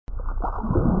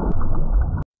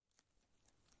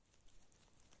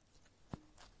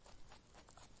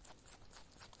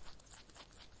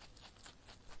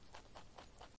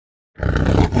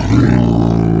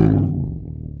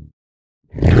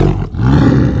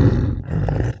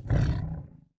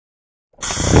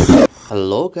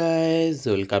Hello guys,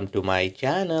 welcome to my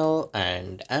channel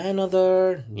and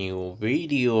another new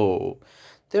video.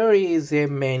 There is a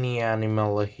many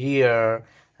animal here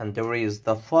and there is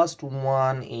the first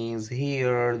one is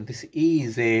here. This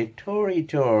is a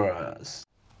tortoise.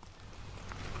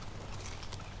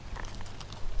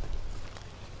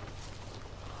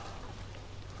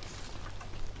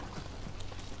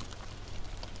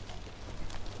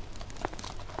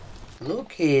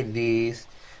 Look at this.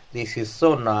 This is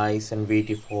so nice and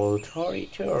beautiful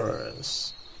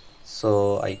tortoise.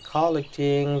 So I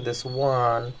collecting this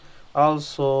one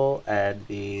also at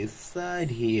the side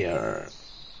here.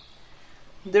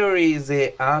 There is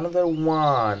another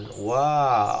one.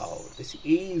 Wow, this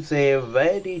is a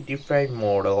very different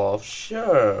model of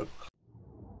shark.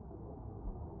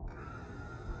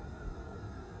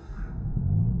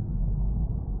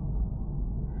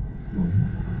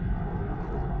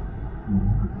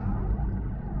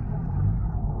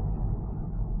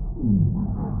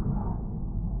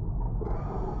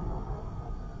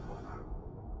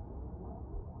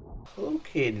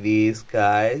 Look at these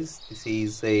guys. This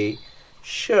is a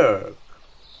shark.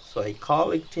 So I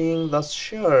collecting the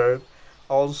shark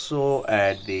also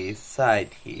at the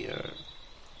side here.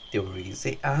 There is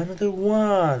another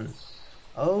one.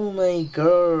 Oh my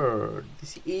god.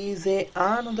 This is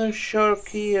another shark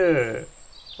here.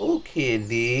 Look at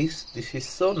this. This is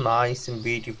so nice and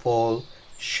beautiful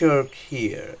shark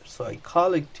here. So I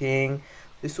collecting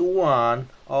this one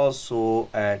also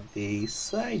at the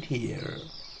side here.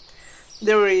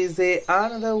 There is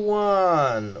another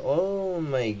one. Oh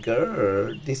my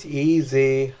god, this is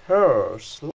a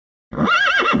horse.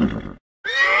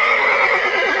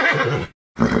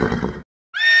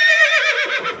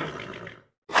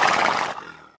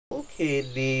 Okay,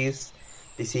 this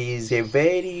is a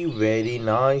very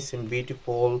nice and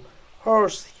beautiful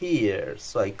horse here.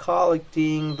 So I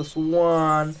collecting this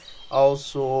one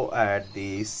also at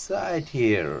the side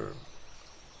here.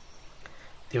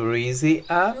 There is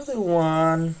another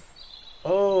one.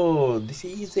 Oh, this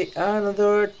is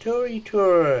another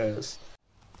tortoise.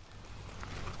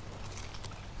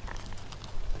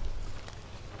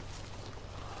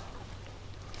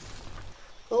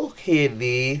 Okay,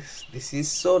 this is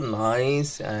so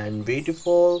nice and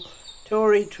beautiful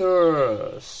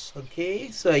tortoise.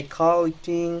 Okay, so I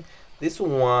collecting this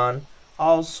one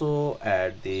also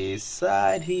at the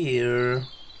side here.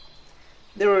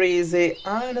 There is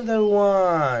another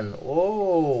one.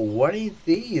 Oh, what is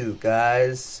this,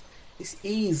 guys? This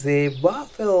is a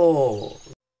buffalo.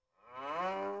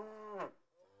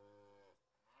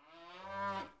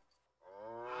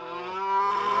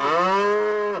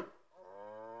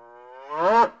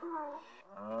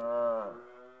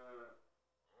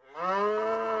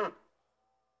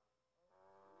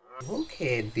 Look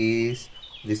at this.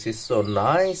 This is so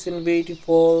nice and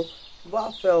beautiful.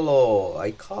 Buffalo. I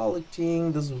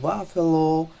collecting this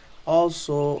buffalo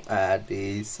also at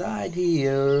the side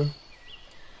here.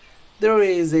 There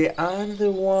is another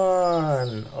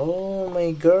one. Oh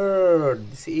my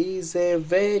god, this is a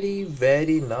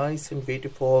very nice and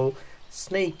beautiful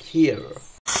snake here.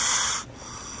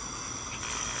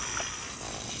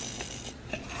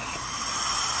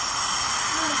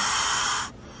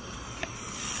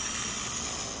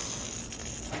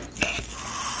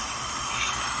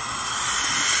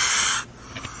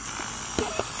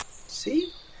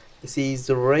 See, this is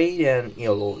the red and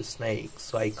yellow snake.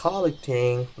 So I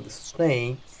collecting the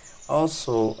snake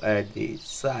also at the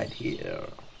side here.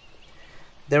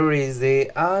 There is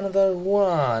another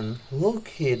one. Look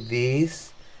at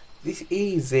this. This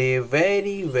is a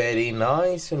very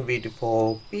nice and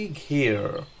beautiful pig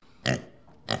here.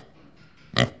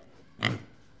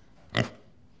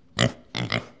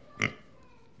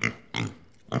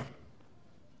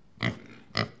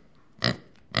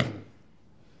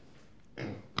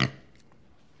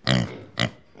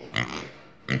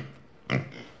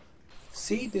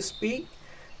 See this pig?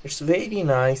 It's very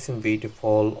nice and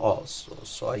beautiful also.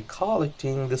 So I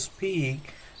collecting this pig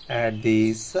at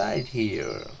the side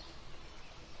here.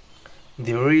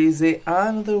 There is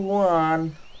another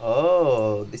one.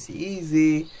 Oh, this is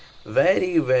a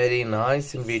very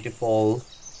nice and beautiful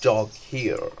dog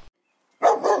here.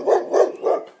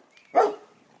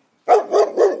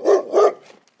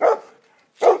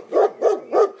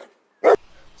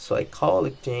 So I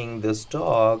collecting this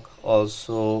dog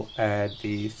also at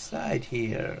the side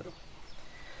here.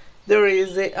 There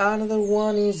is another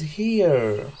one is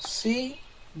here. See,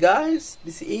 guys,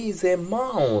 this is a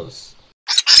mouse.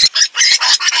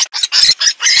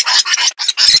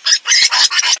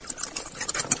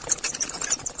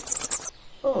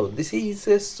 Oh, this is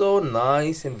a so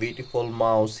nice and beautiful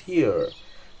mouse here.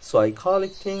 So I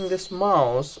collecting this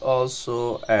mouse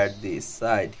also at this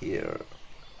side here.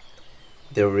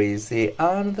 There is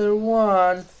another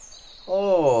one.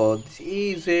 Oh, this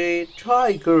is a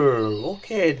tiger.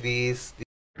 Look at this.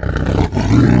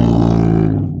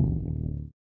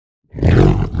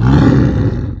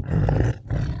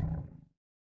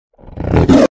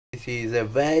 This is a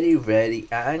very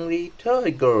angry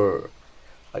tiger.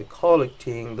 I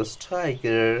collecting this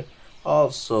tiger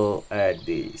also at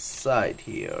the side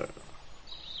here.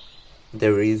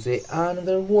 There is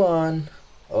another one.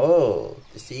 Oh,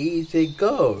 this is a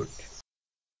goat.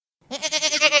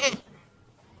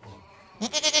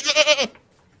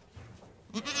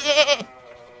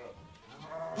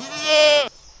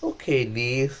 Okay,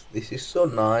 this is so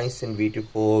nice and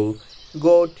beautiful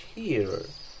goat here.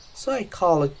 So I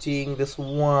collecting this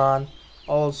one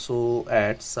also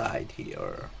at side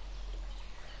here.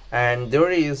 And there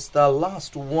is the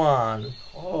last one.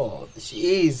 Oh, this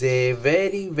is a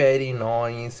very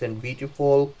nice and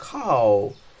beautiful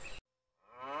cow.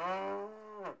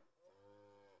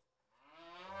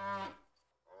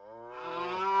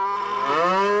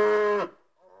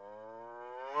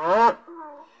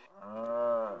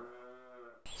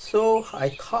 So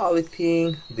I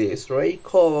collecting this red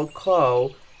color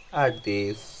cow at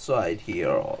this side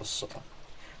here also.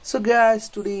 So guys,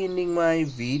 today ending my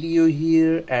video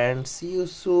here, and see you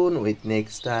soon with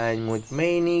next time with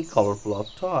many colorful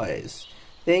of toys.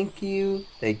 Thank you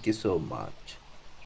so much.